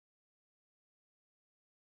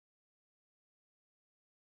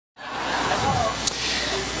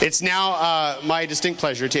It's now my distinct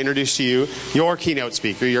pleasure to introduce to you your keynote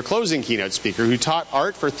speaker, your closing keynote speaker, who taught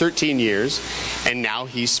art for 13 years, and now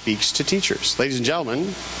he speaks to teachers. Ladies and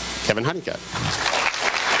gentlemen, Kevin Honeycutt.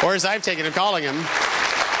 Or as I've taken to calling him,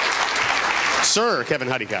 Sir Kevin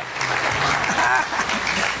Honeycutt.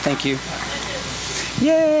 Thank you.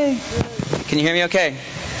 Yay! Can you hear me okay?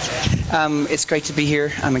 It's great to be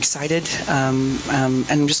here. I'm excited, and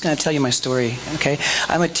I'm just going to tell you my story, okay?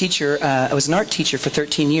 I'm a teacher. I was an art teacher for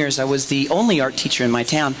 13 years. I was the only art teacher in my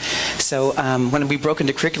town. So when we broke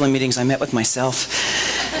into curriculum meetings, I met with myself.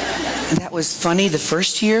 That was funny the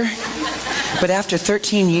first year, but after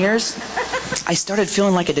 13 years, I started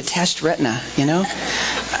feeling like a detached retina, you know?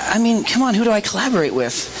 I mean, come on, who do I collaborate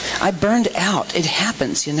with? I burned out. It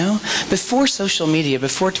happens, you know? Before social media,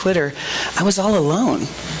 before Twitter, I was all alone.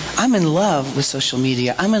 I'm in love with social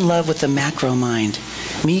media. I'm in love with the macro mind.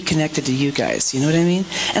 Me connected to you guys, you know what I mean?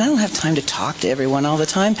 And I don't have time to talk to everyone all the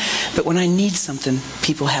time, but when I need something,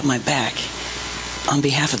 people have my back on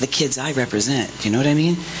behalf of the kids I represent, you know what I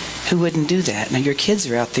mean? Who wouldn't do that? Now your kids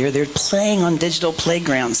are out there, they're playing on digital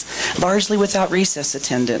playgrounds, largely without recess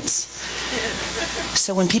attendance.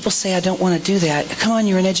 So when people say, I don't want to do that, come on,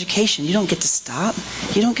 you're in education. You don't get to stop.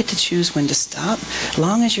 You don't get to choose when to stop. As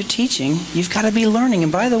long as you're teaching, you've got to be learning.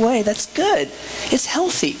 And by the way, that's good. It's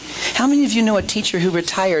healthy. How many of you know a teacher who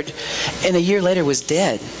retired and a year later was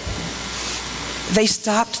dead? They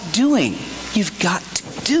stopped doing. You've got to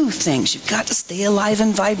do things. You've got to stay alive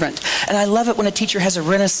and vibrant. And I love it when a teacher has a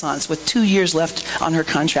renaissance with 2 years left on her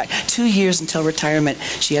contract. 2 years until retirement,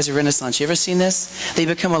 she has a renaissance. You ever seen this? They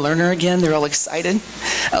become a learner again. They're all excited.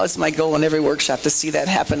 Oh, it's my goal in every workshop to see that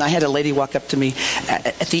happen. I had a lady walk up to me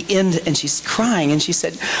at the end, and she's crying, and she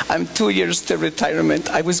said, I'm 2 years to retirement.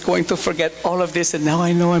 I was going to forget all of this, and now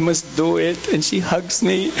I know I must do it. And she hugs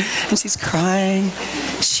me, and she's crying.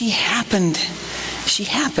 She happened. She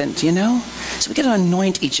happened, you know? So we got to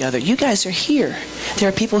anoint each other. You guys are here. There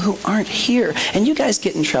are people who aren't here. And you guys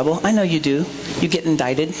get in trouble. I know you do. You get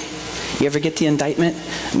indicted. You ever get the indictment?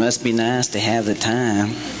 Must be nice to have the time.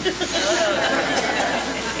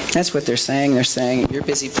 That's what they're saying. They're saying, you're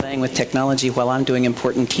busy playing with technology while I'm doing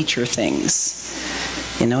important teacher things.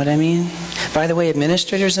 You know what I mean? By the way,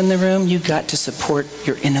 administrators in the room, you've got to support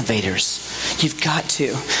your innovators. You've got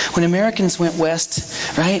to. When Americans went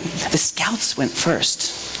west, right, the scouts went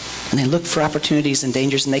first. And they looked for opportunities and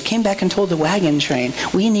dangers, and they came back and told the wagon train,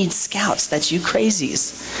 we need scouts. That's you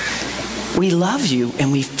crazies. We love you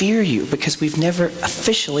and we fear you because we've never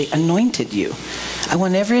officially anointed you. I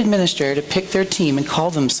want every administrator to pick their team and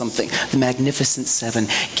call them something. The Magnificent Seven.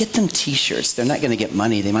 Get them t-shirts. They're not going to get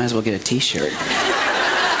money. They might as well get a t-shirt.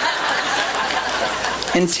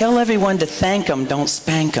 And tell everyone to thank them, don't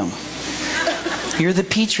spank them. You're the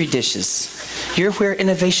petri dishes. You're where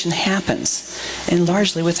innovation happens, and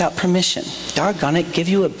largely without permission. Doggone it, give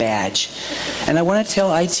you a badge. And I want to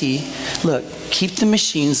tell IT, look, keep the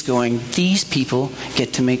machines going. These people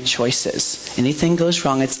get to make choices. Anything goes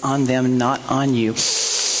wrong, it's on them, not on you.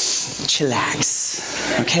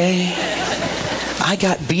 Chillax, okay? I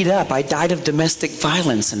got beat up. I died of domestic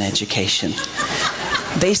violence in education.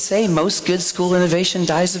 They say most good school innovation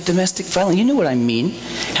dies of domestic violence. You know what I mean.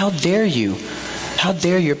 How dare you? How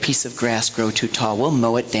dare your piece of grass grow too tall? We'll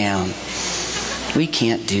mow it down. We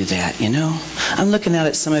can't do that, you know? I'm looking out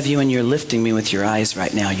at some of you and you're lifting me with your eyes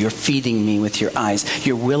right now. You're feeding me with your eyes.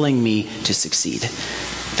 You're willing me to succeed.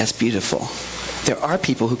 That's beautiful. There are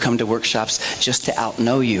people who come to workshops just to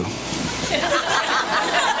out-know you.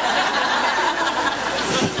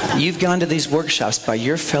 You've gone to these workshops by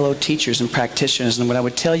your fellow teachers and practitioners, and what I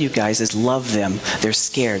would tell you guys is love them. They're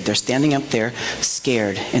scared. They're standing up there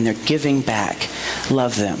scared, and they're giving back.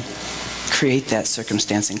 Love them. Create that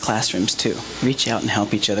circumstance in classrooms too. Reach out and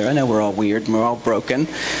help each other. I know we're all weird and we're all broken.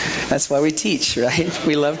 That's why we teach, right?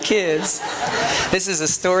 We love kids. This is a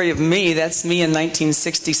story of me. That's me in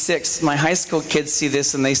 1966. My high school kids see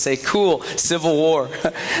this and they say, cool, Civil War.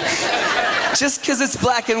 Just because it's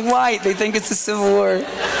black and white, they think it's the Civil War.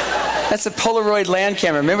 That's a Polaroid land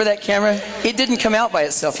camera. Remember that camera? It didn't come out by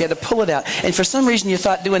itself. You had to pull it out. And for some reason you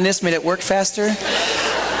thought doing this made it work faster.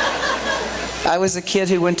 I was a kid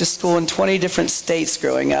who went to school in 20 different states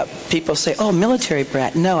growing up. People say, oh, military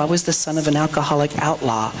brat. No, I was the son of an alcoholic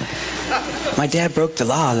outlaw. My dad broke the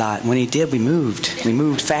law a lot. And when he did, we moved. We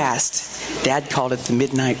moved fast. Dad called it the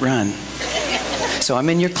midnight run. So I'm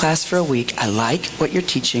in your class for a week. I like what you're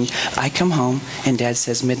teaching. I come home and Dad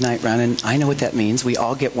says midnight run, and I know what that means. We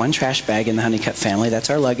all get one trash bag in the Honeycutt family.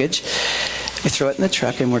 That's our luggage. We throw it in the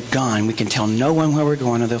truck and we're gone. We can tell no one where we're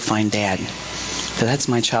going or they'll find Dad. So that's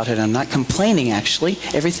my childhood. I'm not complaining, actually.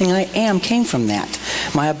 Everything I am came from that.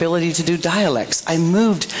 My ability to do dialects. I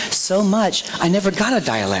moved so much, I never got a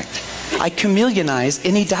dialect. I chameleonize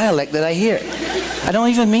any dialect that I hear. I don't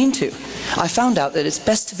even mean to. I found out that it's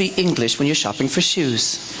best to be English when you're shopping for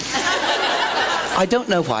shoes. I don't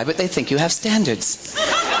know why, but they think you have standards.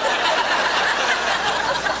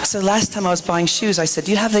 So last time I was buying shoes, I said,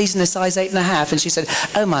 "Do you have these in a size 8.5?" And she said,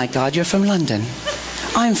 "Oh my God, you're from London."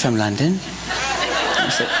 "I'm from London." I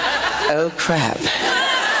said, "Oh crap."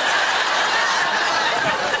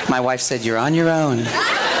 My wife said, "You're on your own."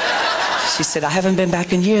 She said, "I haven't been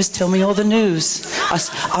back in years. Tell me all the news." I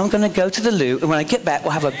said, "I'm going to go to the loo, and when I get back,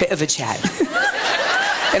 we'll have a bit of a chat."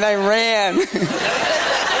 And I ran.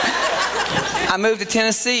 I moved to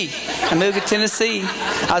Tennessee.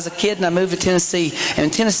 I was a kid and I moved to Tennessee. And in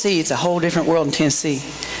Tennessee, it's a whole different world in Tennessee.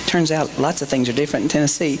 Turns out lots of things are different in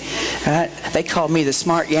Tennessee. They called me the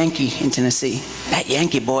smart Yankee in Tennessee. That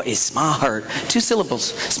Yankee boy is smart. 2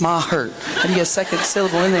 syllables, smart. How do you get a second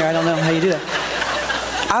syllable in there? I don't know how you do that.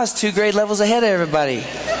 I was 2 grade levels ahead of everybody.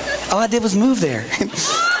 All I did was move there.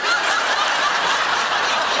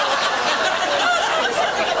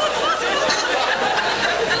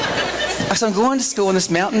 So I'm going to school in this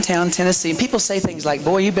mountain town, Tennessee, and people say things like,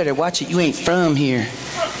 "Boy, you better watch it. You ain't from here.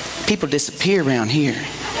 People disappear around here."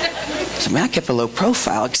 So I kept a low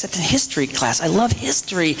profile, except in history class. I love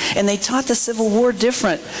history, and they taught the Civil War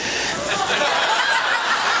different.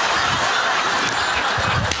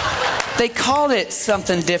 They called it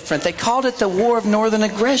something different. They called it the War of Northern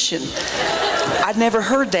Aggression. I'd never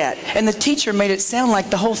heard that. And the teacher made it sound like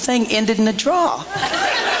the whole thing ended in a draw.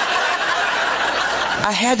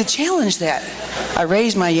 I had to challenge that. I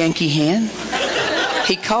raised my Yankee hand.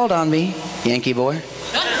 He called on me, "Yankee boy."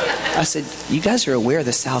 I said, "You guys are aware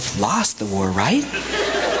the South lost the war, right?"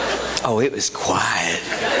 Oh, it was quiet.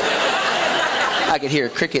 I could hear a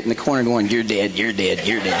cricket in the corner going, "You're dead, you're dead,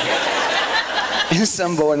 you're dead." And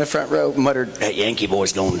some boy in the front row muttered, "That Yankee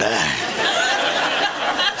boy's gonna die."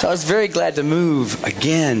 So I was very glad to move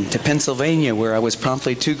again to Pennsylvania, where I was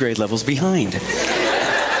promptly 2 grade levels behind.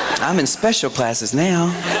 I'm in special classes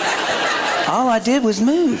now. All I did was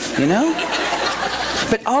move, you know?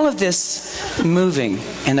 But all of this moving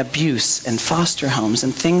and abuse and foster homes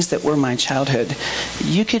and things that were my childhood,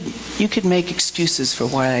 you could make excuses for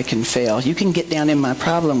why I can fail. You can get down in my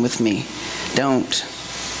problem with me. Don't.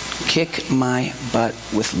 Kick my butt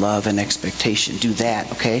with love and expectation. Do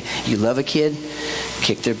that, okay? You love a kid,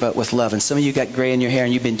 kick their butt with love. And some of you got gray in your hair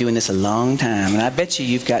and you've been doing this a long time. And I bet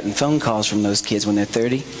you've gotten phone calls from those kids when they're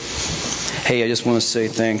 30. "Hey, I just want to say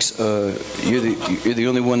thanks. You're the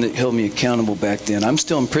only one that held me accountable back then. I'm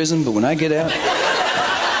still in prison, but when I get out..."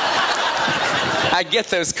 I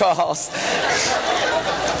get those calls.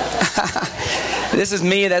 This is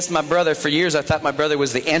me, that's my brother. For years I thought my brother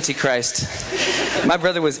was the Antichrist. My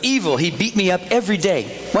brother was evil. He beat me up every day.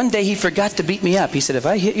 One day he forgot to beat me up. He said, "Have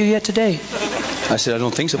I hit you yet today?" I said, "I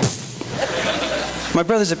don't think so." My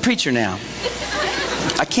brother's a preacher now.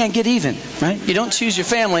 I can't get even, right? You don't choose your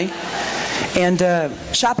family. And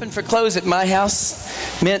shopping for clothes at my house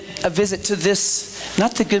meant a visit to this,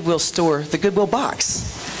 not the Goodwill store, the Goodwill box.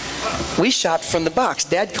 We shopped from the box.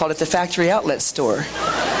 Dad called it the factory outlet store.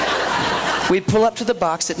 We'd pull up to the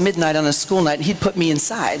box at midnight on a school night, and he'd put me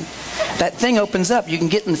inside. That thing opens up. You can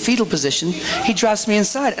get in the fetal position. He drops me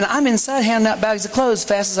inside, and I'm inside handing out bags of clothes as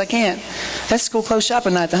fast as I can. That's school clothes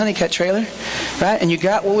shopping night at the Honeycutt trailer, right? And you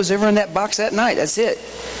got what was ever in that box that night. That's it.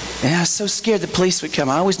 And I was so scared the police would come.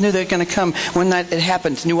 I always knew they were going to come. One night it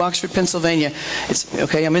happened, New Oxford, Pennsylvania. It's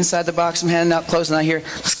okay. I'm inside the box. I'm handing out clothes, and I hear,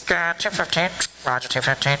 "215, Roger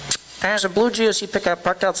 215. There's a blue GMC pickup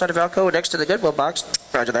parked outside of Alcoa next to the Goodwill box.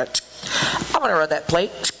 Roger that. I'm going to run that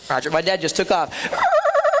plate. Roger." My dad just took off.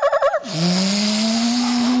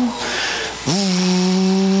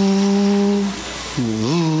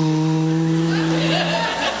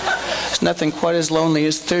 There's nothing quite as lonely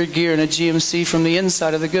as third gear in a GMC from the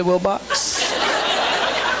inside of the Goodwill box.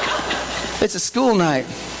 It's a school night.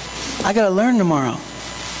 I got to learn tomorrow.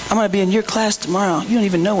 I'm going to be in your class tomorrow. You don't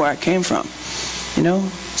even know where I came from. You know?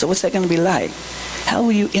 So what's that going to be like? How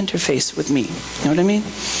will you interface with me? You know what I mean?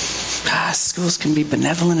 Schools can be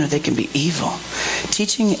benevolent or they can be evil.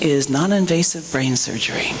 Teaching is non-invasive brain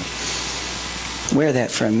surgery. Wear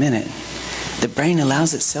that for a minute. The brain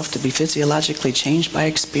allows itself to be physiologically changed by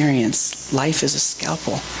experience. Life is a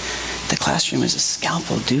scalpel. The classroom is a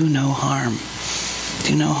scalpel. Do no harm.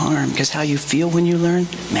 Do no harm. Because how you feel when you learn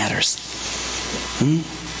matters.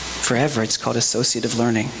 Forever, it's called associative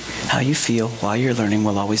learning. How you feel while you're learning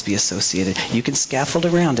will always be associated. You can scaffold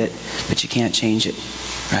around it, but you can't change it,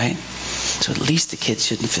 right? So at least the kids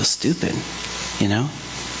shouldn't feel stupid. you know?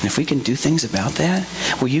 And if we can do things about that,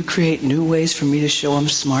 will you create new ways for me to show I'm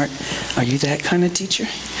smart? Are you that kind of teacher?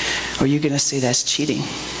 Or are you going to say that's cheating?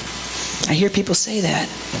 I hear people say that.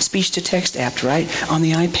 Speech-to-text app, right? On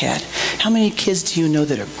the iPad. How many kids do you know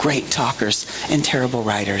that are great talkers and terrible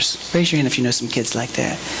writers? Raise your hand if you know some kids like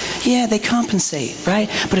that. Yeah, they compensate, right?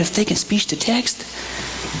 But if they can speech-to-text,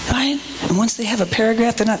 right? And once they have a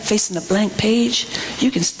paragraph, they're not facing a blank page, you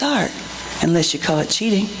can start. Unless you call it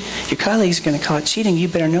cheating. Your colleagues are going to call it cheating. You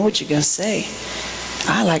better know what you're going to say.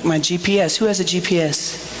 I like my GPS. Who has a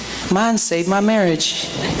GPS? Mine saved my marriage.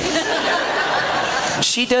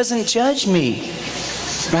 She doesn't judge me.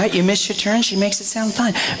 Right? You miss your turn, she makes it sound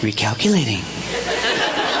fine. Recalculating.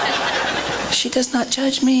 She does not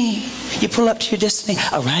judge me. You pull up to your destination.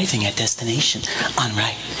 Arriving at destination. On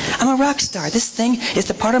right. I'm a rock star. This thing is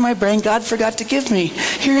the part of my brain God forgot to give me.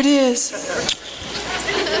 Here it is.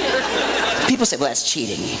 People say, well, that's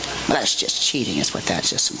cheating. Well, that's just cheating. It's what that's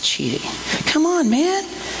just some cheating. Come on, man.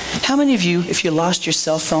 How many of you, if you lost your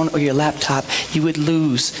cell phone or your laptop, you would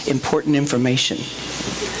lose important information?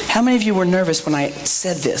 How many of you were nervous when I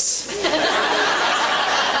said this?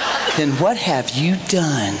 Then what have you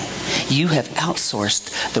done? You have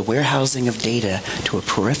outsourced the warehousing of data to a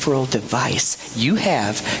peripheral device. You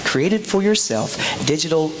have created for yourself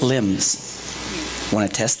digital limbs. Want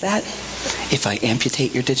to test that? If I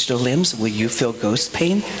amputate your digital limbs, will you feel ghost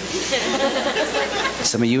pain?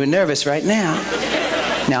 Some of you are nervous right now.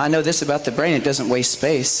 Now, I know this about the brain. It doesn't waste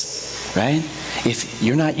space, right? If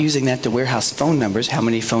you're not using that to warehouse phone numbers, how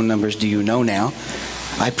many phone numbers do you know now?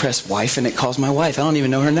 I press wife and it calls my wife. I don't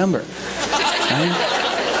even know her number. Right?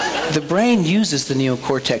 The brain uses the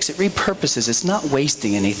neocortex. It repurposes. It's not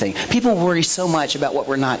wasting anything. People worry so much about what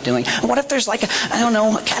we're not doing. What if there's like a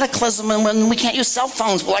cataclysm and when we can't use cell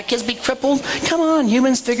phones? Will our kids be crippled? Come on,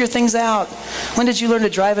 humans figure things out. When did you learn to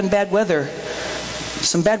drive in bad weather?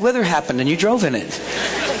 Some bad weather happened and you drove in it.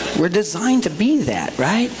 We're designed to be that,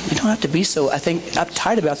 right? You don't have to be so, I think,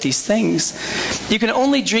 uptight about these things. You can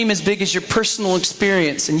only dream as big as your personal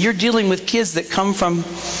experience, and you're dealing with kids that come from...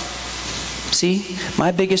 See,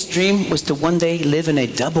 my biggest dream was to one day live in a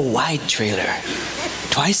double-wide trailer.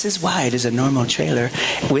 Twice as wide as a normal trailer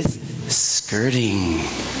with skirting.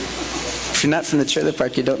 If you're not from the trailer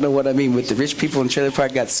park, you don't know what I mean. With the rich people in trailer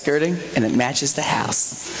park got skirting, and it matches the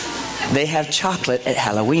house. They have chocolate at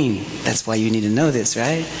Halloween. That's why you need to know this,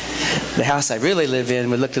 right? The house I really live in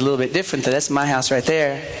would look a little bit different. That's my house right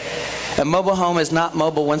there. A mobile home is not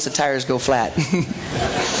mobile once the tires go flat.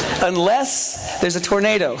 Unless there's a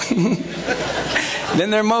tornado. Then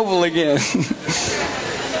they're mobile again.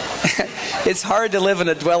 It's hard to live in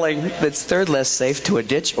a dwelling that's third less safe to a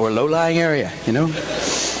ditch or low-lying area, you know?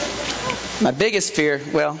 My biggest fear,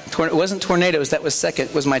 well, it wasn't tornadoes, that was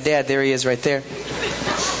second, was my dad. There he is right there.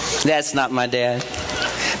 That's not my dad.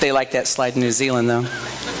 They like that slide in New Zealand, though.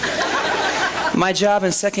 My job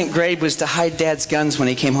in second grade was to hide Dad's guns when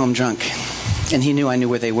he came home drunk. And he knew I knew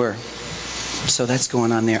where they were. So that's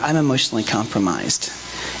going on there. I'm emotionally compromised.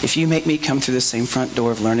 If you make me come through the same front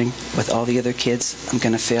door of learning with all the other kids, I'm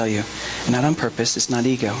going to fail you. Not on purpose. It's not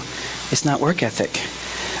ego. It's not work ethic.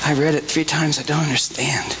 I read it 3 times. I don't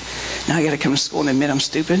understand. Now I got to come to school and admit I'm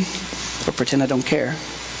stupid or pretend I don't care.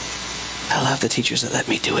 I love the teachers that let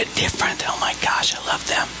me do it different. Oh my gosh, I love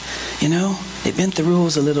them. You know, they bent the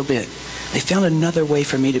rules a little bit. They found another way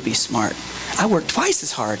for me to be smart. I work twice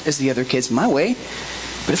as hard as the other kids my way.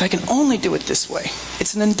 But if I can only do it this way,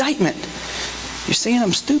 it's an indictment. You're saying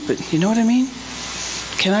I'm stupid. You know what I mean?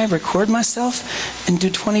 Can I record myself and do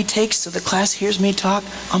 20 takes so the class hears me talk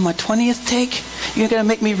on my 20th take? You're going to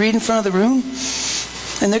make me read in front of the room?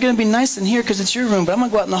 And they're going to be nice in here because it's your room, but I'm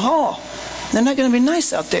going to go out in the hall. They're not going to be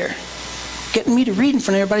nice out there. Getting me to read in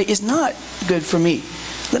front of everybody is not good for me.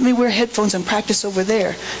 Let me wear headphones and practice over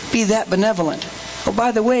there. Be that benevolent. Oh,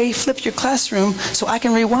 by the way, flip your classroom so I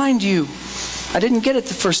can rewind you. I didn't get it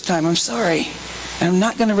the first time. I'm sorry. And I'm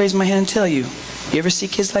not going to raise my hand and tell you. You ever see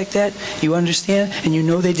kids like that? You understand and you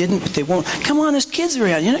know they didn't, but they won't. Come on, there's kids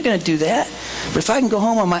around. You're not going to do that. But if I can go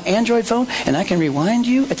home on my Android phone and I can rewind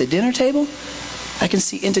you at the dinner table, I can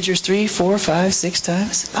see integers 3, 4, 5, 6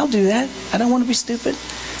 times. I'll do that. I don't want to be stupid.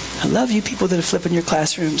 I love you people that are flipping your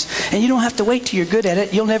classrooms. And you don't have to wait till you're good at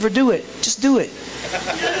it. You'll never do it. Just do it.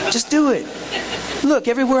 Just do it. Look,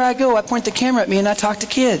 everywhere I go, I point the camera at me and I talk to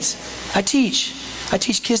kids. I teach. I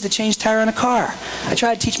teach kids to change tire on a car. I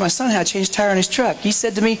tried to teach my son how to change tire on his truck. He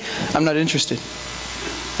said to me, I'm not interested.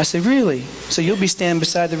 I said, really? So you'll be standing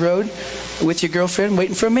beside the road with your girlfriend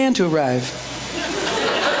waiting for a man to arrive.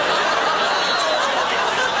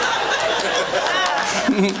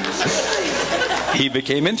 He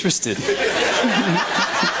became interested.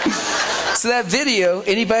 So that video,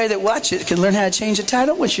 anybody that watch it can learn how to change the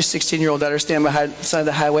title. What's your 16-year-old daughter stand by the side of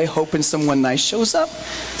the highway hoping someone nice shows up?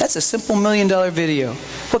 That's a simple $1 million video.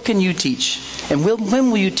 What can you teach? And when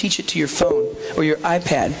will you teach it to your phone or your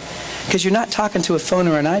iPad? Because you're not talking to a phone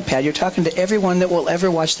or an iPad. You're talking to everyone that will ever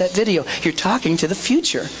watch that video. You're talking to the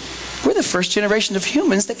future. We're the first generation of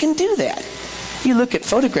humans that can do that. You look at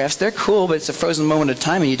photographs, they're cool, but it's a frozen moment of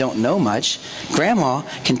time and you don't know much. Grandma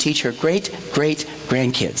can teach her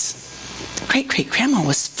great-great-grandkids. Great-great-grandma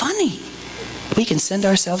was funny. We can send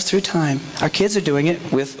ourselves through time. Our kids are doing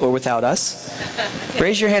it with or without us.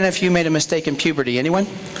 Raise your hand if you made a mistake in puberty. Anyone?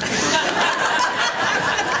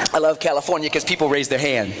 I love California because people raise their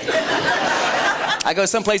hand. I go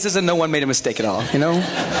some places and no one made a mistake at all, you know?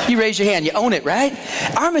 You raise your hand, you own it, right?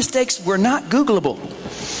 Our mistakes were not Googleable.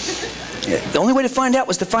 The only way to find out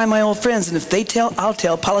was to find my old friends, and if they tell, I'll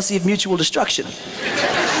tell. Policy of mutual destruction.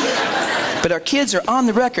 But our kids are on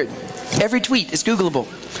the record. Every tweet is Googleable.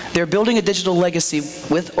 They're building a digital legacy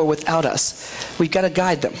with or without us. We've got to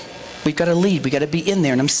guide them. We've got to lead. We've got to be in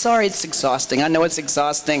there. And I'm sorry it's exhausting. I know it's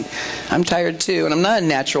exhausting. I'm tired too. And I'm not a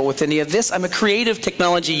natural with any of this. I'm a creative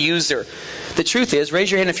technology user. The truth is,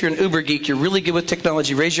 raise your hand if you're an Uber geek. You're really good with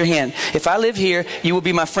technology. Raise your hand. If I live here, you will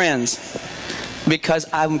be my friends. Because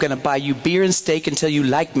I'm going to buy you beer and steak until you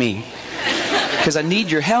like me. Because I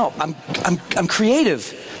need your help. I'm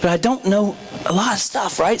creative. But I don't know a lot of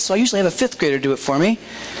stuff, right? So I usually have a 5th grader do it for me.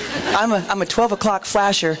 I'm a 12 o'clock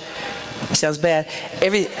flasher. Sounds bad.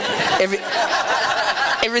 Everything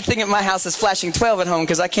at my house is flashing 12 at home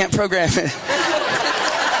because I can't program it.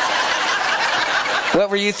 What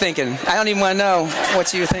were you thinking? I don't even want to know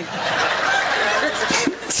what you think.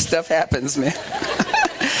 Stuff happens, man.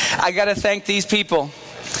 I got to thank these people.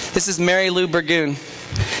 This is Mary Lou Burgoon.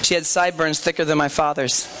 She had sideburns thicker than my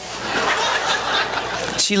father's.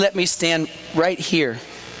 She let me stand right here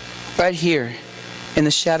in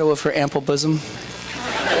the shadow of her ample bosom,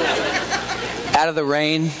 out of the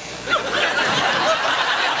rain,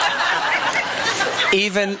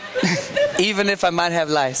 even if I might have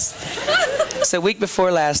lice. So week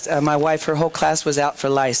before last, my wife, her whole class was out for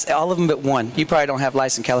lice. All of them but one. You probably don't have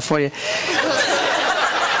lice in California.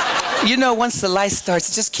 You know, once the lice starts,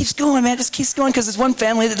 it just keeps going, man. It just keeps going because there's one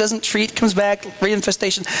family that doesn't treat, comes back,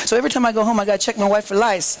 reinfestation. So every time I go home, I got to check my wife for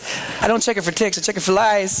lice. I don't check her for ticks, I check her for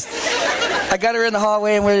lice. I got her in the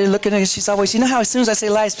hallway and we're looking at her. She's always, you know how as soon as I say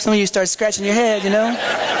lice, some of you start scratching your head, you know?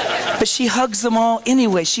 But she hugs them all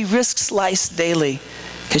anyway. She risks lice daily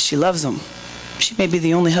because she loves them. She may be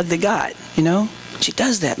the only hug they got, you know? She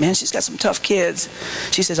does that, man. She's got some tough kids.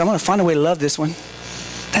 She says, I'm going to find a way to love this one.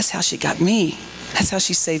 That's how she got me. That's how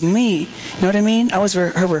she saved me. You know what I mean? I was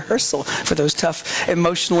her rehearsal for those tough,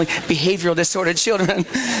 emotionally, behavioral disordered children.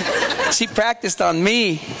 She practiced on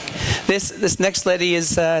me. This next lady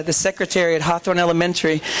is the secretary at Hawthorne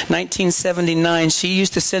Elementary, 1979. She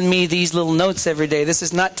used to send me these little notes every day. This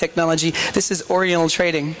is not technology. This is Oriental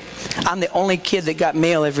trading. I'm the only kid that got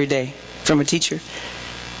mail every day from a teacher.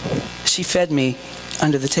 She fed me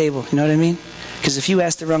under the table. You know what I mean? Because if you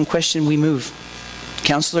ask the wrong question, we move.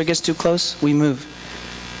 Counselor gets too close, we move.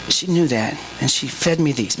 She knew that, and she fed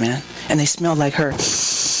me these, man. And they smelled like her. And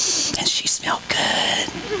she smelled good.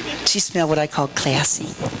 She smelled what I call classy.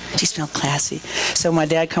 She smelled classy. So my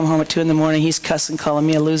dad come home at 2 in the morning, he's cussing, calling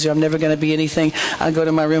me a loser. I'm never going to be anything. I go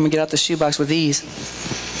to my room and get out the shoebox with these.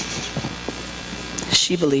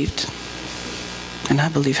 She believed, and I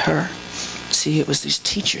believe her. See, it was these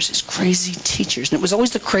teachers, these crazy teachers. And it was always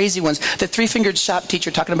the crazy ones. The 3-fingered shop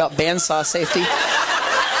teacher talking about bandsaw safety.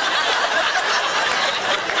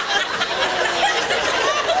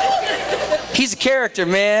 He's a character,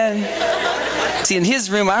 man. See, in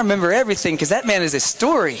his room, I remember everything because that man is a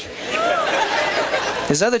story.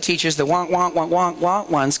 There's other teachers, the wonk, wonk, wonk, wonk, wonk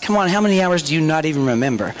ones. Come on, how many hours do you not even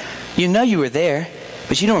remember? You know you were there,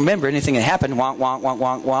 but you don't remember anything that happened. Wonk, wonk, wonk,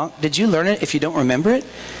 wonk, wonk. Did you learn it if you don't remember it?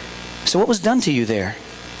 So what was done to you there?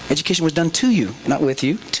 Education was done to you, not with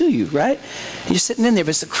you, to you, right? And you're sitting in there, but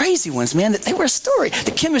it's the crazy ones, man. They were a story.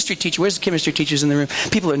 The chemistry teacher, where's the chemistry teachers in the room?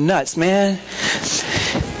 People are nuts, man.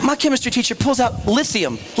 My chemistry teacher pulls out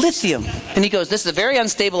lithium, and he goes, this is a very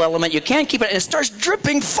unstable element. You can't keep it, and it starts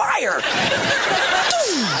dripping fire.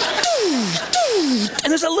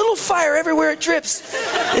 And there's a little fire everywhere it drips.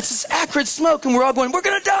 It's this acrid smoke, and we're all going, we're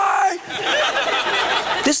going to die.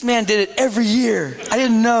 This man did it every year. I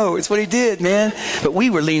didn't know. It's what he did, man. But we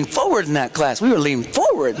were leaning forward in that class. We were leaning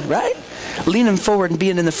forward, right? Leaning forward and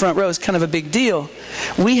being in the front row is kind of a big deal.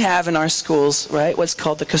 We have in our schools, right, what's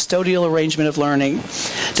called the custodial arrangement of learning,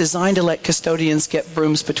 designed to let custodians get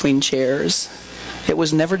brooms between chairs. It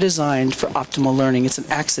was never designed for optimal learning. It's an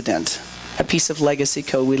accident. a piece of legacy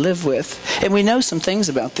code we live with. And we know some things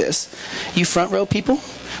about this. You front row people,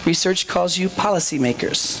 research calls you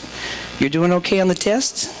policymakers. You're doing okay on the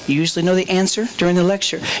test. You usually know the answer during the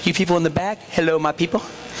lecture. You people in the back, hello, my people.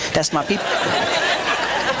 That's my people.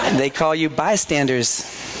 They call you bystanders.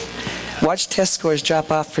 Watch test scores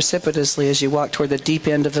drop off precipitously as you walk toward the deep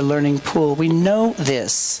end of the learning pool. We know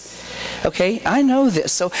this. Okay, I know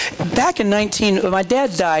this. So back in my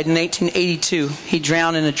dad died in 1882. He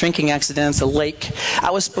drowned in a drinking accident at the lake.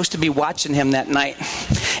 I was supposed to be watching him that night.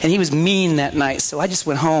 And he was mean that night, so I just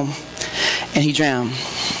went home and he drowned.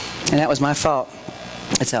 And that was my fault.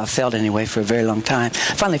 That's how I felt anyway for a very long time.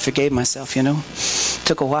 I finally forgave myself, you know.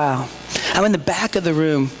 Took a while. I'm in the back of the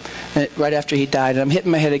room right after he died, and I'm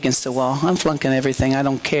hitting my head against the wall. I'm flunking everything. I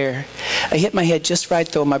don't care. I hit my head just right,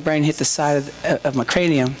 though. My brain hit the side of my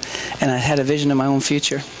cranium, and I had a vision of my own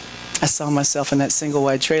future. I saw myself in that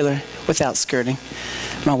single-wide trailer without skirting.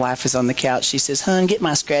 My wife was on the couch. She says, "Hon, get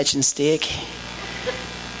my scratching stick."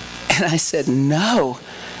 And I said, "No.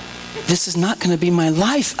 This is not going to be my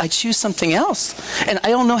life. I choose something else." And I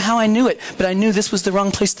don't know how I knew it, but I knew this was the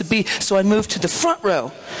wrong place to be. So I moved to the front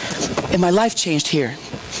row. And my life changed here.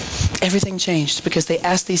 Everything changed because they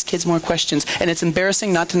asked these kids more questions. And it's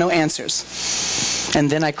embarrassing not to know answers. And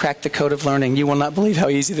then I cracked the code of learning. You will not believe how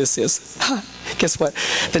easy this is. Guess what?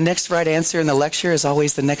 The next right answer in the lecture is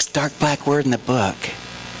always the next dark black word in the book.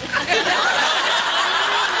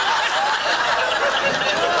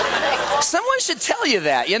 Someone should tell you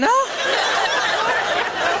that, you know?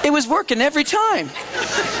 It was working every time.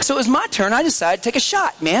 So it was my turn. I decided to take a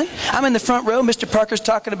shot, man. I'm in the front row. Mr. Parker's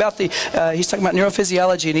talking about he's talking about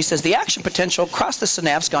neurophysiology, and he says the action potential across the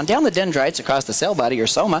synapse, gone down the dendrites, across the cell body or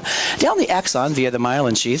soma, down the axon via the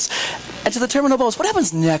myelin sheaths, and to the terminal bulbs. What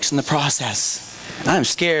happens next in the process? I'm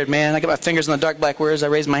scared, man. I got my fingers on the dark black words. I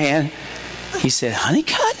raised my hand. He said,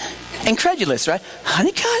 "Honeycutt?" Incredulous, right?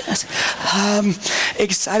 Honeycutt? I said,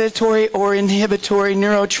 excitatory or inhibitory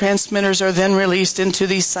neurotransmitters are then released into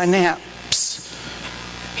the synapse.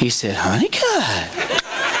 He said, "Honeycutt?"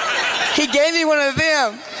 He gave me one of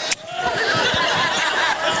them.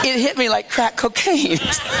 It hit me like crack cocaine.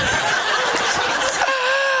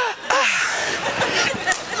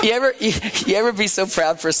 You ever be so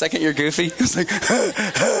proud for a second you're goofy? It's like,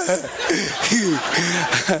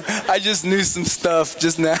 I just knew some stuff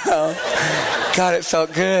just now. God, it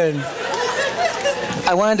felt good.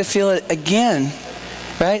 I wanted to feel it again,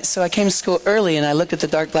 right? So I came to school early and I looked at the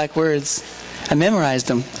dark black words. I memorized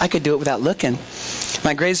them. I could do it without looking.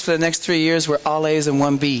 My grades for the next 3 years were all A's and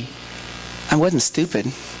 1 B. I wasn't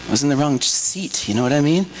stupid. I was in the wrong seat, you know what I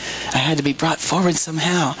mean? I had to be brought forward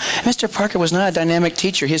somehow. Mr. Parker was not a dynamic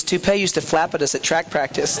teacher. His toupee used to flap at us at track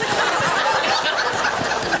practice.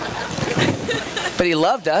 But he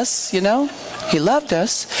loved us, you know? He loved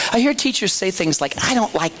us. I hear teachers say things like, "I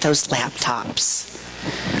don't like those laptops."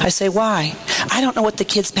 I say, "Why?" "I don't know what the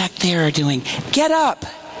kids back there are doing." Get up.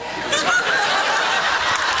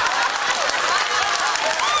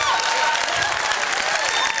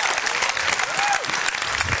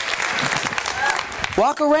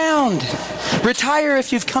 Walk around. Retire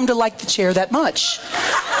if you've come to like the chair that much.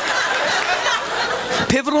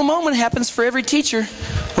 Pivotal moment happens for every teacher.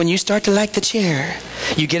 When you start to like the chair,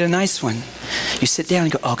 you get a nice one. You sit down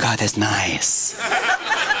and go, "Oh God, that's nice."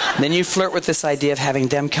 Then you flirt with this idea of having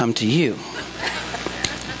them come to you.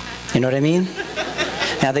 You know what I mean?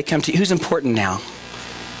 Now they come to you. Who's important now?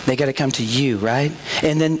 They got to come to you, right?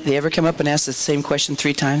 And then they ever come up and ask the same question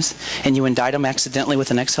 3 times and you indict them accidentally with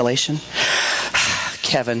an exhalation?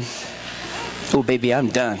 Kevin, oh baby, I'm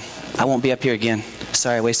done. I won't be up here again.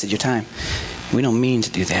 Sorry I wasted your time. We don't mean to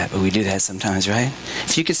do that, but we do that sometimes, right?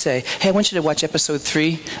 If you could say, "Hey, I want you to watch episode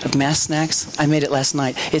 3 of Math Snacks. I made it last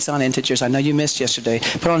night. It's on integers. I know you missed yesterday.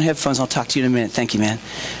 Put on headphones. I'll talk to you in a minute. Thank you, man."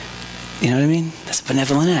 You know what I mean? That's a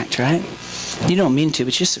benevolent act, right? You don't mean to,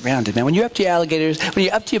 but you're surrounded, man. When you're up to your alligators, when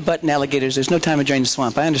you're up to your butt in alligators, there's no time to drain the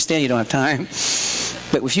swamp. I understand you don't have time.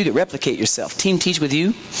 But if you could replicate yourself, team teach with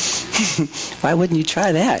you, why wouldn't you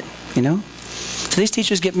try that, you know? So these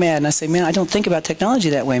teachers get mad, and I say, "Man, I don't think about technology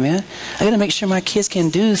that way, man. I got to make sure my kids can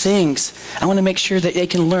do things. I want to make sure that they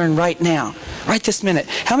can learn right now, right this minute."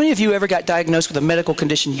 How many of you ever got diagnosed with a medical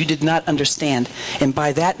condition you did not understand, and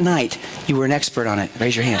by that night, you were an expert on it?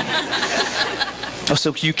 Raise your hand. Oh,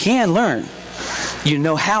 so you can learn. You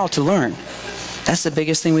know how to learn. That's the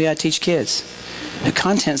biggest thing we got to teach kids. The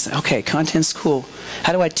content's, okay, content's cool.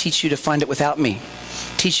 How do I teach you to find it without me?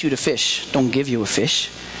 Teach you to fish. Don't give you a fish.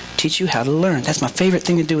 Teach you how to learn. That's my favorite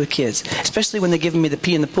thing to do with kids, especially when they're giving me the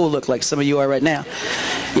pee in the pool look like some of you are right now.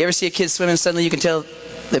 You ever see a kid swimming, suddenly you can tell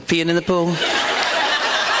they're peeing in the pool?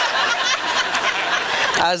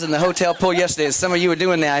 I was in the hotel pool yesterday. Some of you were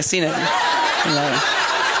doing that. I seen it.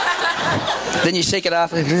 Then you shake it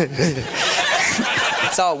off.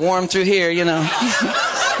 It's all warm through here, you know.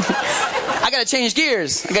 I got to change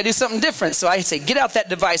gears. I got to do something different. So I say, get out that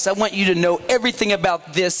device. I want you to know everything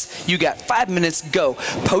about this. You got 5 minutes. Go.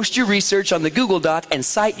 Post your research on the Google Doc and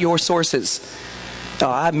cite your sources.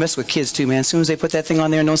 Oh, I mess with kids too, man. As soon as they put that thing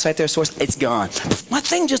on there and don't cite their source, it's gone. My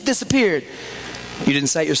thing just disappeared. You didn't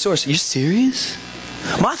cite your source. Are you serious?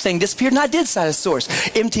 My thing disappeared and I did cite a source.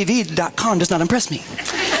 MTV.com does not impress me.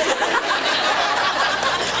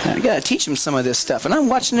 I gotta teach them some of this stuff, and I'm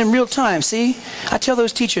watching in real time. See, I tell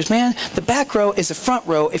those teachers, man, the back row is the front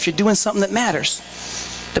row if you're doing something that matters.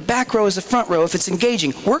 The back row is the front row if it's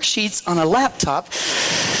engaging. Worksheets on a laptop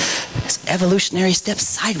is evolutionary steps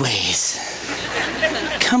sideways.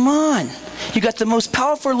 Come on, you got the most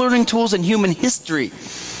powerful learning tools in human history.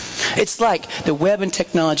 It's like the web and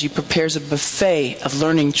technology prepares a buffet of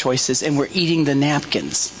learning choices, and we're eating the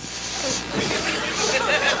napkins.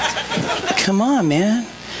 Come on, man.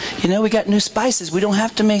 You know, we got new spices. We don't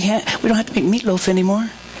have to make meatloaf anymore.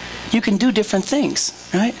 You can do different things,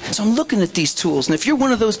 right? So I'm looking at these tools, and if you're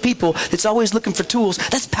one of those people that's always looking for tools,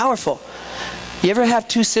 that's powerful. You ever have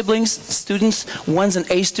two siblings, students, one's an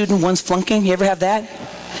A student, one's flunking? You ever have that?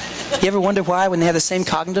 You ever wonder why when they have the same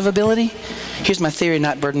cognitive ability? Here's my theory,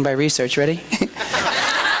 not burdened by research. Ready?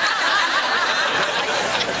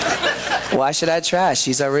 Why should I try?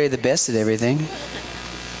 She's already the best at everything.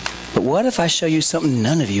 But what if I show you something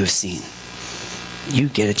none of you have seen? You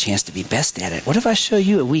get a chance to be best at it. What if I show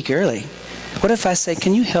you a week early? What if I say,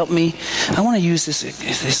 can you help me? I want to use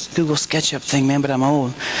this Google SketchUp thing, man, but I'm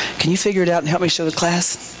old. Can you figure it out and help me show the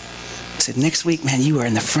class? I said, next week, man, you are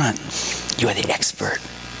in the front. You are the expert.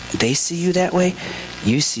 They see you that way.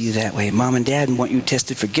 You see you that way. Mom and Dad want you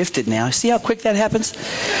tested for gifted now. See how quick that happens?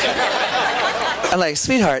 I'm like,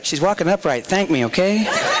 sweetheart, she's walking upright. Thank me, okay?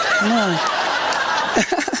 Come on.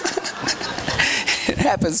 It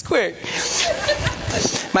happens quick.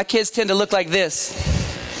 My kids tend to look like this.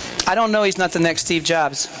 I don't know he's not the next Steve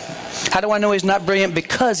Jobs. How do I know he's not brilliant?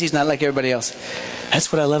 Because he's not like everybody else.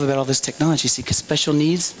 That's what I love about all this technology. See, because special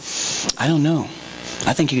needs, I don't know.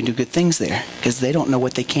 I think you can do good things there because they don't know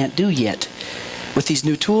what they can't do yet. With these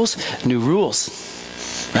new tools, new rules,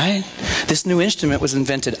 right? This new instrument was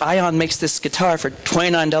invented. Ion makes this guitar for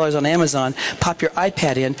 $29 on Amazon. Pop your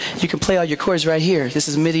iPad in. You can play all your chords right here. This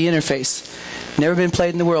is a MIDI interface. Never been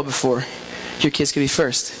played in the world before. Your kids could be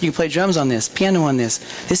first. You can play drums on this, piano on this.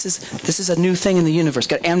 This is a new thing in the universe.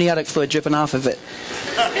 Got amniotic fluid dripping off of it.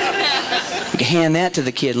 You can hand that to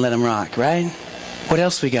the kid and let them rock, right? What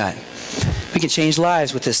else we got? We can change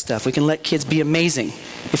lives with this stuff. We can let kids be amazing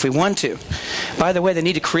if we want to. By the way, they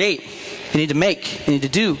need to create. They need to make. They need to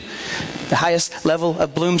do. The highest level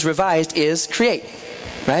of Bloom's Revised is create,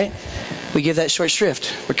 right? We give that short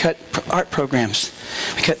shrift. We cut art programs.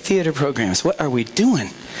 We cut theater programs. What are we doing?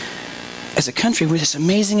 As a country, we're this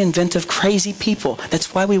amazing, inventive, crazy people.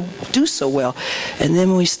 That's why we do so well. And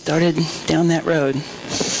then we started down that road.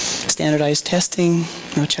 Standardized testing,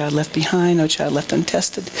 no child left behind, no child left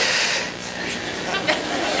untested.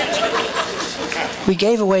 We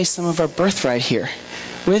gave away some of our birthright here.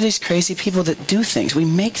 We're these crazy people that do things. We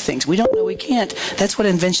make things. We don't know we can't. That's what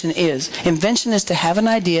invention is. Invention is to have an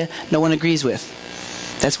idea no one agrees with.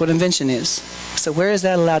 That's what invention is. So where is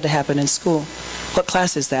that allowed to happen in school? What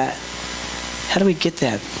class is that? How do we get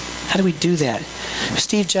that? How do we do that?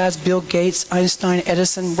 Steve Jobs, Bill Gates, Einstein,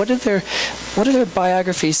 Edison, what do their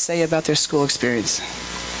biographies say about their school experience?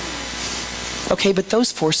 Okay, but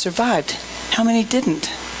those four survived. How many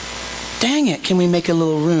didn't? Dang it, can we make a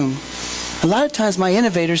little room? A lot of times my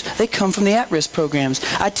innovators, they come from the at-risk programs.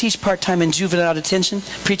 I teach part-time in juvenile detention,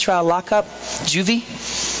 pretrial lockup, juvie.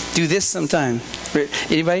 Do this sometime.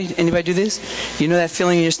 Anybody do this? You know that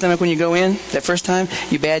feeling in your stomach when you go in? That first time,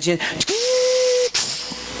 you badge in.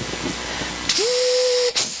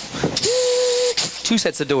 2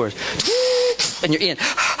 sets of doors. And you're in.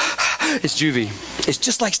 It's juvie. It's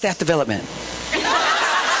just like staff development.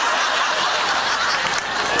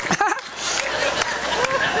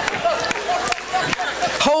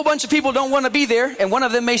 Whole bunch of people don't want to be there, and one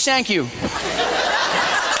of them may shank you.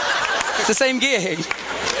 It's the same gig.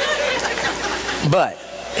 But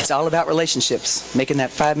it's all about relationships. Making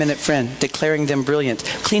that 5-minute friend, declaring them brilliant,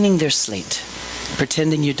 cleaning their slate,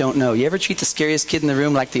 pretending you don't know. You ever treat the scariest kid in the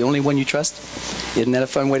room like the only one you trust? Isn't that a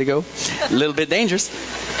fun way to go? A little bit dangerous.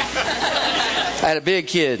 I had a big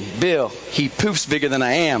kid, Bill. He poops bigger than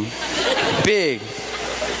I am. Big.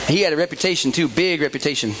 He had a reputation too, big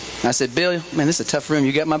reputation. I said, Bill, man, this is a tough room.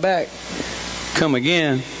 You got my back. Come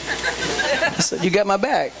again. I said, you got my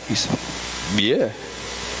back. He said, yeah.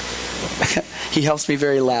 He helps me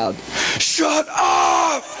very loud. Shut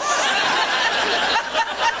up!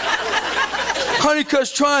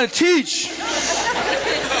 Honeycutt's trying to teach.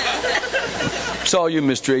 It's all you,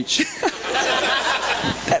 Mr. H.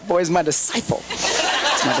 That boy's my disciple.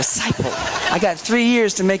 It's my disciple. I got 3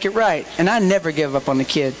 years to make it right, and I never give up on the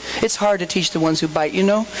kid. It's hard to teach the ones who bite, you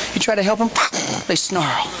know? You try to help them, they snarl.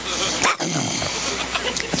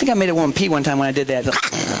 I think I made a woman pee one time when I did that.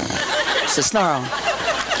 It's a snarl.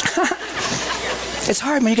 It's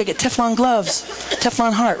hard, man. You gotta get Teflon gloves,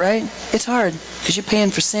 Teflon heart, right? It's hard because you're paying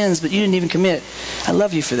for sins, but you didn't even commit. I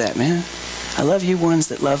love you for that, man. I love you ones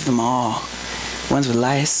that love them all. Ones with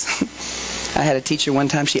lice. I had a teacher one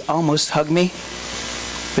time, she almost hugged me,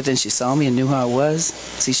 but then she saw me and knew who I was.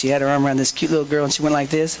 See, she had her arm around this cute little girl and she went like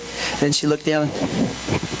this. Then she looked down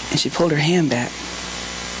and she pulled her hand back.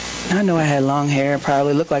 Now, I know I had long hair,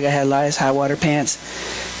 probably looked like I had lice, high water pants,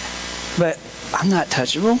 but I'm not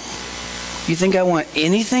touchable. You think I want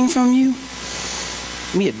anything from you?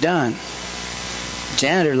 Me a done.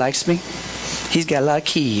 Janitor likes me. He's got a lot of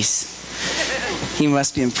keys. He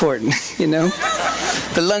must be important, you know?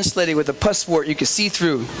 The lunch lady with the pus wart you can see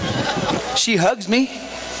through. She hugs me.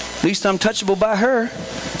 At least I'm touchable by her.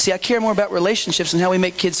 See, I care more about relationships and how we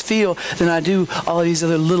make kids feel than I do all these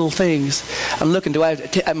other little things. I'm looking,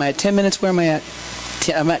 am I at 10 minutes? Where am I at?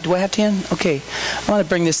 Do I have 10? Okay. I want to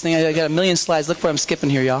bring this thing. I got a million slides. Look where I'm skipping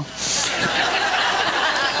here, y'all.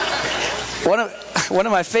 One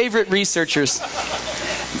of my favorite researchers,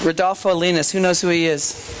 Rodolfo Linus. Who knows who he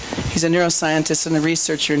is? He's a neuroscientist and a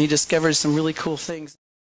researcher, and he discovers some really cool things.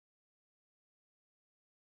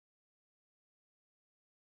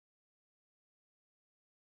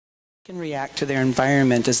 Can react to their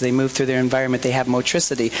environment. As they move through their environment, they have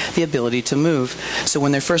motricity, the ability to move. So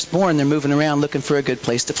when they're first born, they're moving around looking for a good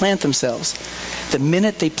place to plant themselves. The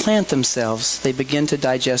minute they plant themselves, they begin to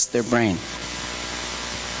digest their brain.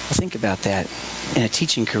 Think about that in a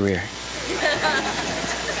teaching career.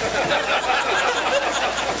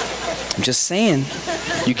 I'm just saying,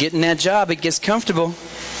 you get in that job, it gets comfortable.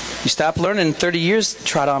 You stop learning, 30 years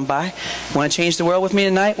trot on by. Want to change the world with me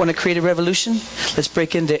tonight? Want to create a revolution? Let's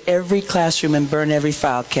break into every classroom and burn every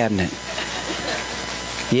file cabinet.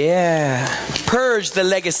 Yeah. Purge the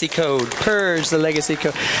legacy code. Purge the legacy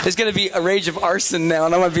code. There's going to be a rage of arson now,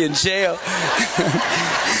 and I'm going to be in jail.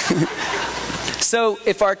 So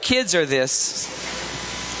if our kids are this,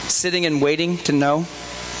 sitting and waiting to know,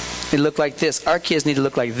 they look like this. Our kids need to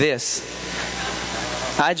look like this.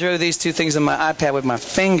 I drew these two things on my iPad with my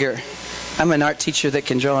finger. I'm an art teacher that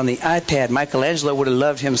can draw on the iPad. Michelangelo would have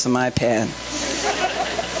loved him some iPad.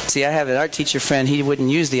 See, I have an art teacher friend. He wouldn't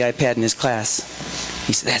use the iPad in his class.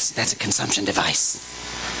 He said, that's a consumption device.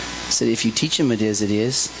 I said, if you teach him it is, it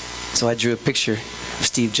is. So I drew a picture of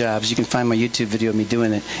Steve Jobs. You can find my YouTube video of me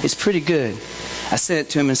doing it. It's pretty good. I sent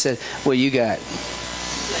it to him and said, what you got?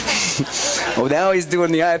 Well, now he's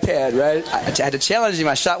doing the iPad, right? I had to challenge him.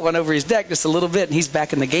 I shot one over his deck just a little bit, and he's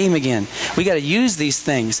back in the game again. We got to use these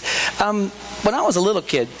things. When I was a little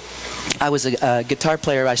kid, I was a guitar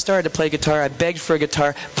player. I started to play guitar. I begged for a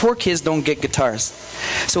guitar. Poor kids don't get guitars.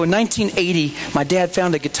 So in 1980, my dad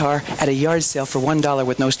found a guitar at a yard sale for $1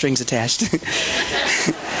 with no strings attached.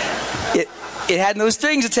 It had no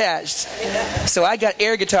strings attached. So I got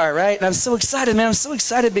air guitar, right? And I'm so excited, man. I'm so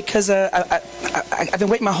excited because I've been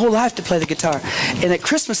waiting my whole life to play the guitar. And at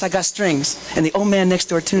Christmas, I got strings. And the old man next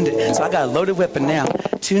door tuned it. So I got a loaded weapon now.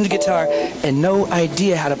 Tuned the guitar and no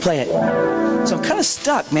idea how to play it. So I'm kind of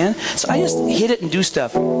stuck, man. So I just hit it and do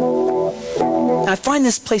stuff. And I find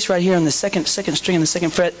this place right here on the second string and the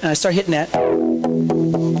second fret. And I start hitting that.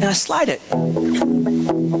 And I slide it.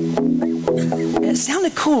 And it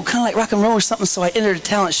sounded cool, kind of like rock and roll or something, so I entered a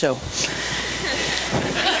talent show.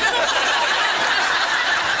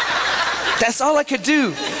 That's all I could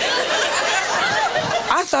do.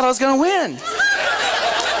 I thought I was going to win.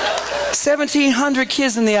 1,700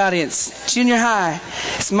 kids in the audience, junior high.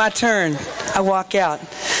 It's my turn. I walk out,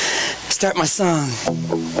 start my song.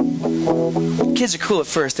 Kids are cool at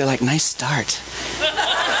first. They're like, nice start.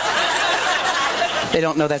 They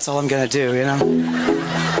don't know that's all I'm going to do, you know?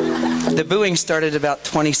 The booing started about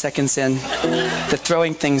 20 seconds in. The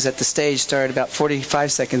throwing things at the stage started about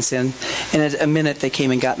 45 seconds in. And in a minute, they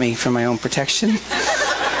came and got me for my own protection.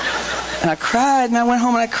 And I cried, and I went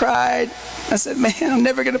home and I cried. I said, man, I'm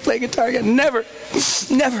never going to play guitar again. Never.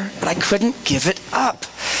 Never. But I couldn't give it up.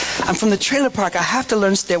 I'm from the trailer park. I have to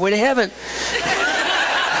learn Stairway to Heaven.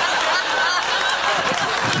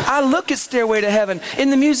 I look at Stairway to Heaven in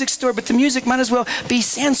the music store, but the music might as well be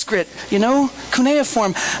Sanskrit, you know,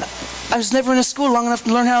 cuneiform. I was never in a school long enough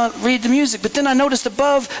to learn how to read the music. But then I noticed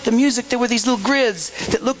above the music there were these little grids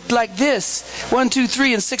that looked like this. 1, 2,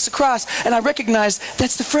 3, and 6 across. And I recognized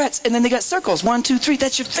that's the frets. And then they got circles. 1, 2, 3,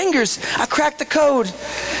 that's your fingers. I cracked the code.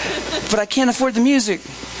 But I can't afford the music.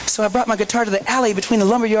 So I brought my guitar to the alley between the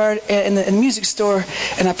lumberyard and the music store.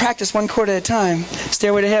 And I practiced 1 chord at a time.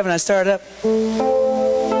 Stairway to Heaven, I started up.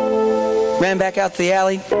 Ran back out to the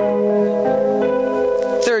alley.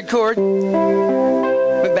 3rd chord.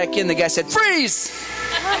 Went back in, the guy said, "Freeze!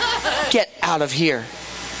 Get out of here."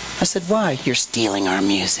 I said, "Why?" "You're stealing our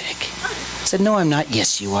music." I said, "No, I'm not."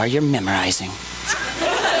 "Yes, you are. You're memorizing."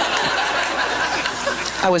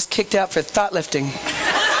 I was kicked out for thought lifting.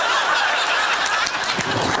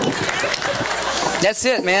 That's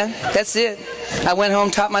it, man. That's it. I went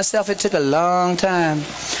home, taught myself. It took a long time.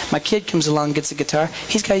 My kid comes along, gets a guitar.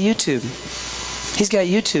 He's got YouTube. He's got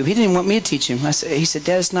YouTube. He didn't even want me to teach him. He said,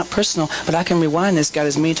 "Dad, it's not personal, but I can rewind this guy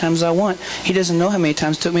as many times as I want." He doesn't know how many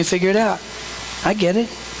times it took me to figure it out. I get it.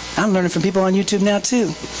 I'm learning from people on YouTube now,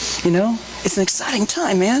 too. You know? It's an exciting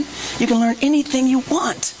time, man. You can learn anything you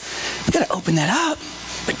want. You've got to open that up.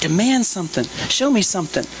 But demand something. Show me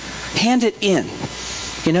something. Hand it in.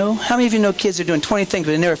 You know? How many of you know kids are doing 20 things,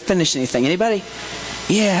 but they never finish anything? Anybody?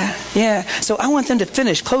 Yeah, yeah. So I want them to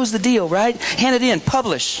finish. Close the deal, right? Hand it in.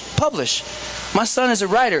 Publish. Publish. My son is a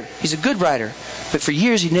writer. He's a good writer. But for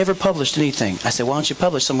years, he never published anything. I said, "Why don't you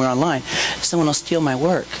publish somewhere online?" "Someone will steal my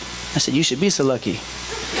work." I said, "You should be so lucky."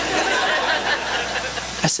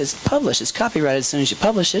 I said, "Publish. It's copyrighted as soon as you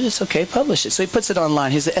publish it. It's okay. Publish it." So he puts it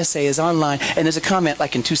online. His essay is online. And there's a comment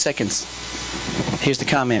like in 2 seconds. Here's the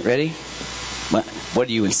comment. Ready? "What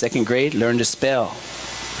are you, in 2nd grade? Learn to spell."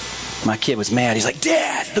 My kid was mad. He's like,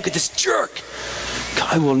 "Dad, look at this jerk.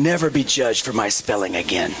 I will never be judged for my spelling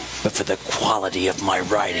again, but for the quality of my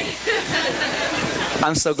writing."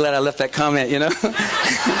 I'm so glad I left that comment, you know?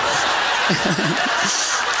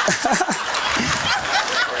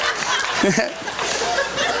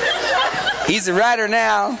 He's a writer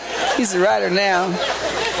now. He's a writer now.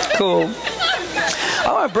 Cool.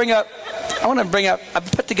 I want to bring up, I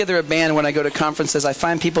put together a band when I go to conferences. I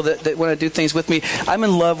find people that want to do things with me. I'm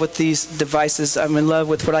in love with these devices. I'm in love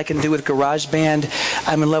with what I can do with GarageBand.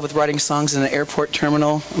 I'm in love with writing songs in an airport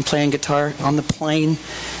terminal and playing guitar on the plane.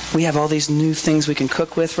 We have all these new things we can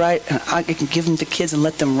cook with, right? And I can give them to kids and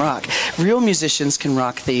let them rock. Real musicians can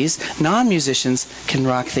rock these. Non-musicians can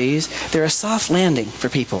rock these. They're a soft landing for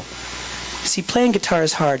people. See, playing guitar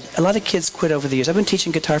is hard. A lot of kids quit over the years. I've been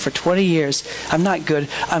teaching guitar for 20 years. I'm not good.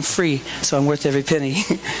 I'm free, so I'm worth every penny.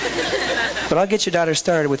 But I'll get your daughter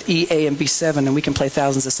started with E, A, and B7, and we can play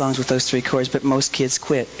thousands of songs with those 3 chords. But most kids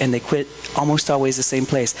quit, and they quit almost always the same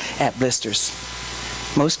place, at blisters.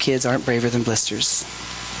 Most kids aren't braver than blisters.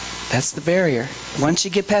 That's the barrier. Once you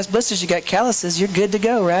get past blisters, you got calluses, you're good to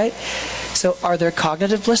go, right? So are there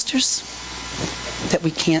cognitive blisters that we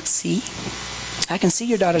can't see? I can see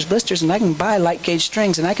your daughter's blisters, and I can buy light gauge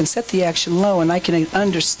strings, and I can set the action low, and I can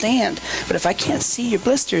understand. But if I can't see your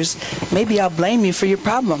blisters, maybe I'll blame you for your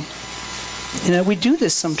problem. You know, we do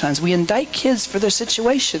this sometimes. We indict kids for their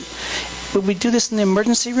situation. Would we do this in the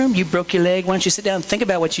emergency room? You broke your leg. Why don't you sit down and think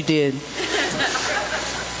about what you did?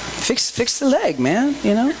 Fix the leg, man,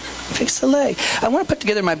 you know? Fix the leg. I want to put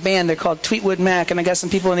together my band. They're called Tweetwood Mac, and I got some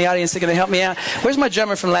people in the audience that are going to help me out. Where's my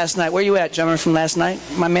drummer from last night? Where you at, drummer from last night?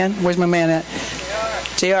 My man? Where's my man at?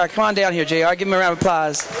 JR, come on down here, JR. Give him a round of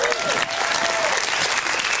applause.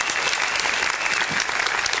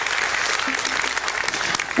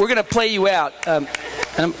 We're going to play you out. I'm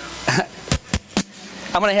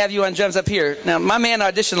going to have you on drums up here. Now, my man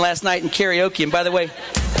auditioned last night in karaoke, and by the way,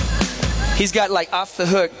 he's got like off the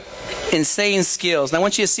hook insane skills. Now I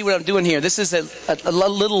want you to see what I'm doing here. This is a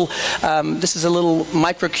little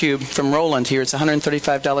microcube from Roland here. It's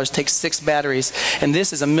 $135. Takes 6 batteries, and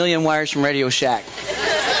this is 1,000,000 wires from Radio Shack.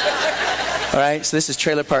 All right, so this is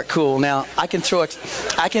Trailer Park Cool. Now I can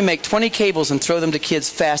make 20 cables and throw them to kids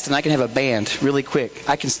fast, and I can have a band really quick.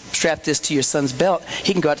 I can strap this to your son's belt.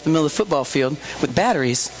 He can go out to the middle of the football field with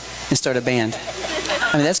batteries and start a band.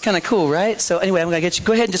 I mean, that's kind of cool, right? So anyway, I'm going to get you.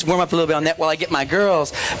 Go ahead and just warm up a little bit on that while I get my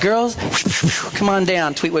girls. Girls, come on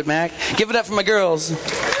down, Tweetwood Mac. Give it up for my girls.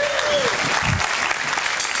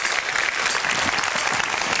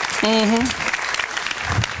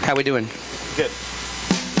 How we doing? Good.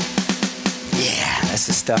 Yeah, that's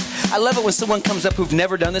the stuff. I love it when someone comes up who've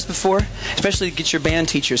never done this before, especially to get your band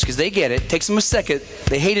teachers, because they get it. It takes them a second.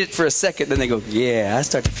 They hate it for a second, then they go, yeah, I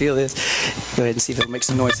start to feel this. Go ahead and see if it'll make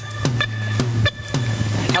some noise.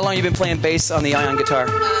 How long have you been playing bass on the ion guitar?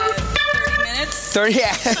 30 minutes. 30,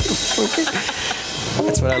 yeah. Okay.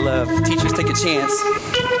 That's what I love. Teachers take a chance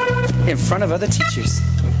in front of other teachers,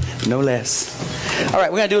 no less. All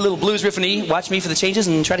right, we're going to do a little blues riff and E. Watch me for the changes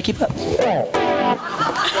and try to keep up.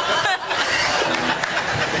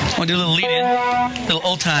 We'll do a little lead-in, a little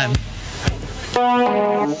old time.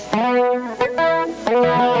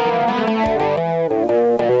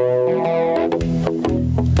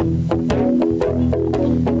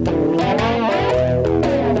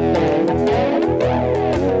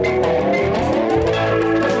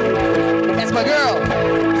 That's my girl.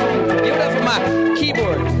 Give it up for my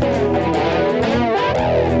keyboard.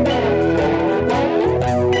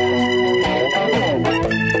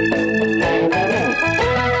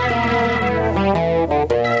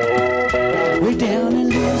 Way down in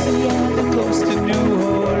Louisiana, close to New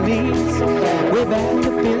Orleans. Way back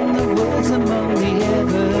up in the woods among the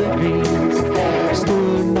evergreens.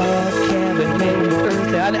 Stood my cabin made of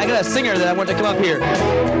earth. I got a singer that I want to come up here.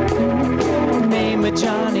 Name of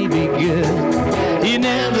Johnny be good. He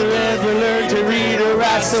never ever learned to read or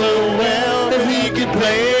write so well that he could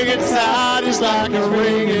play a guitar just like a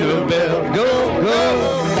ringing a bell. Go,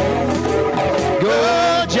 go,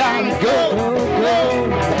 go, Johnny, go, go,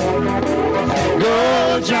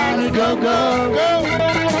 go, Johnny, go, go, go.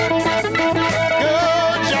 Go,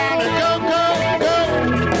 Johnny, go, go, go.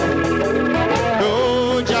 Go,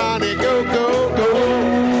 Johnny, go, go, go.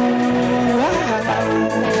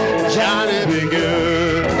 Johnny be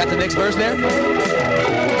good. Got the next verse there?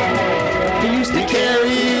 He used to carry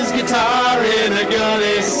his guitar in a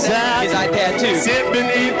gunny sack. His iPad too. Sit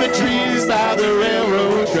beneath the trees by the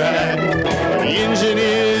railroad track. The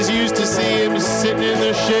engineers used to see him sitting in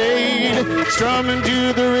the shade, strumming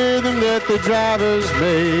to the rhythm that the drivers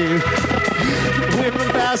made. When the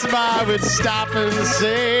passerby would stop and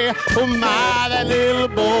say, oh my, that little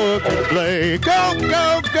boy could play. Go,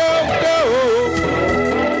 go, go, go.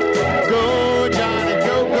 Go, Johnny,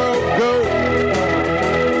 go, go, go.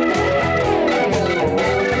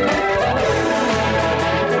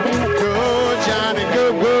 Go, Johnny, go,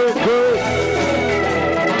 go, go.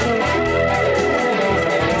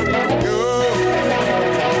 Go.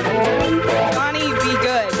 Johnny, be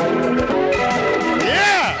good.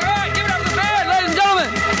 Yeah! All right, give it up to the band, ladies and gentlemen.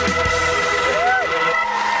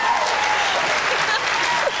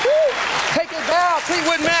 Take it down,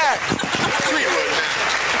 Fleetwood Mac. Fleetwood Mac.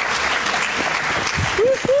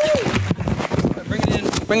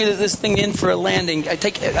 Bring this thing in for a landing.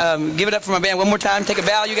 Give it up for my band one more time. Take a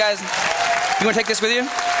bow, you guys. You want to take this with you?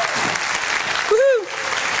 Woohoo!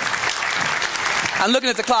 I'm looking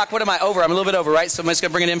at the clock. What am I over? I'm a little bit over, right? So I'm just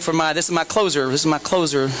going to bring it in for this is my closer. This is my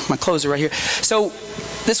closer right here. So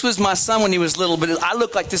this was my son when he was little, but I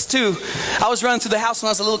look like this too. I was running through the house when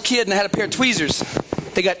I was a little kid and I had a pair of tweezers.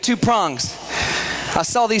 They got 2 prongs. I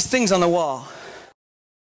saw these things on the wall.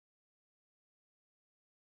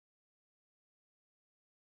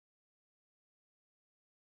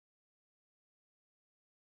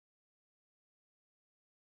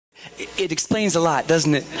 It explains a lot,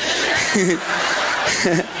 doesn't it?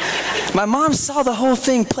 My mom saw the whole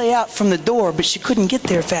thing play out from the door, but she couldn't get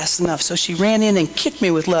there fast enough, so she ran in and kicked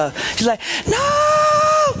me with love. She's like,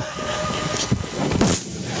 no!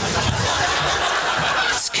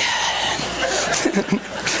 It's good.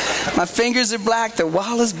 My fingers are black, the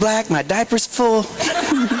wall is black, my diaper's full.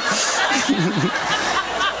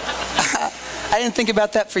 I didn't think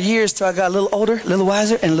about that for years till I got a little older, a little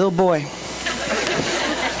wiser, and a little boy.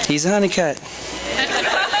 He's a Honeycutt.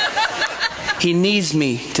 He needs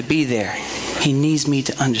me to be there. He needs me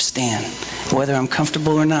to understand. Whether I'm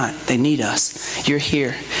comfortable or not, they need us. You're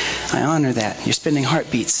here. I honor that. You're spending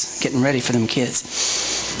heartbeats getting ready for them kids.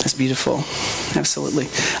 That's beautiful. Absolutely.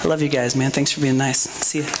 I love you guys, man. Thanks for being nice.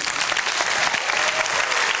 See you.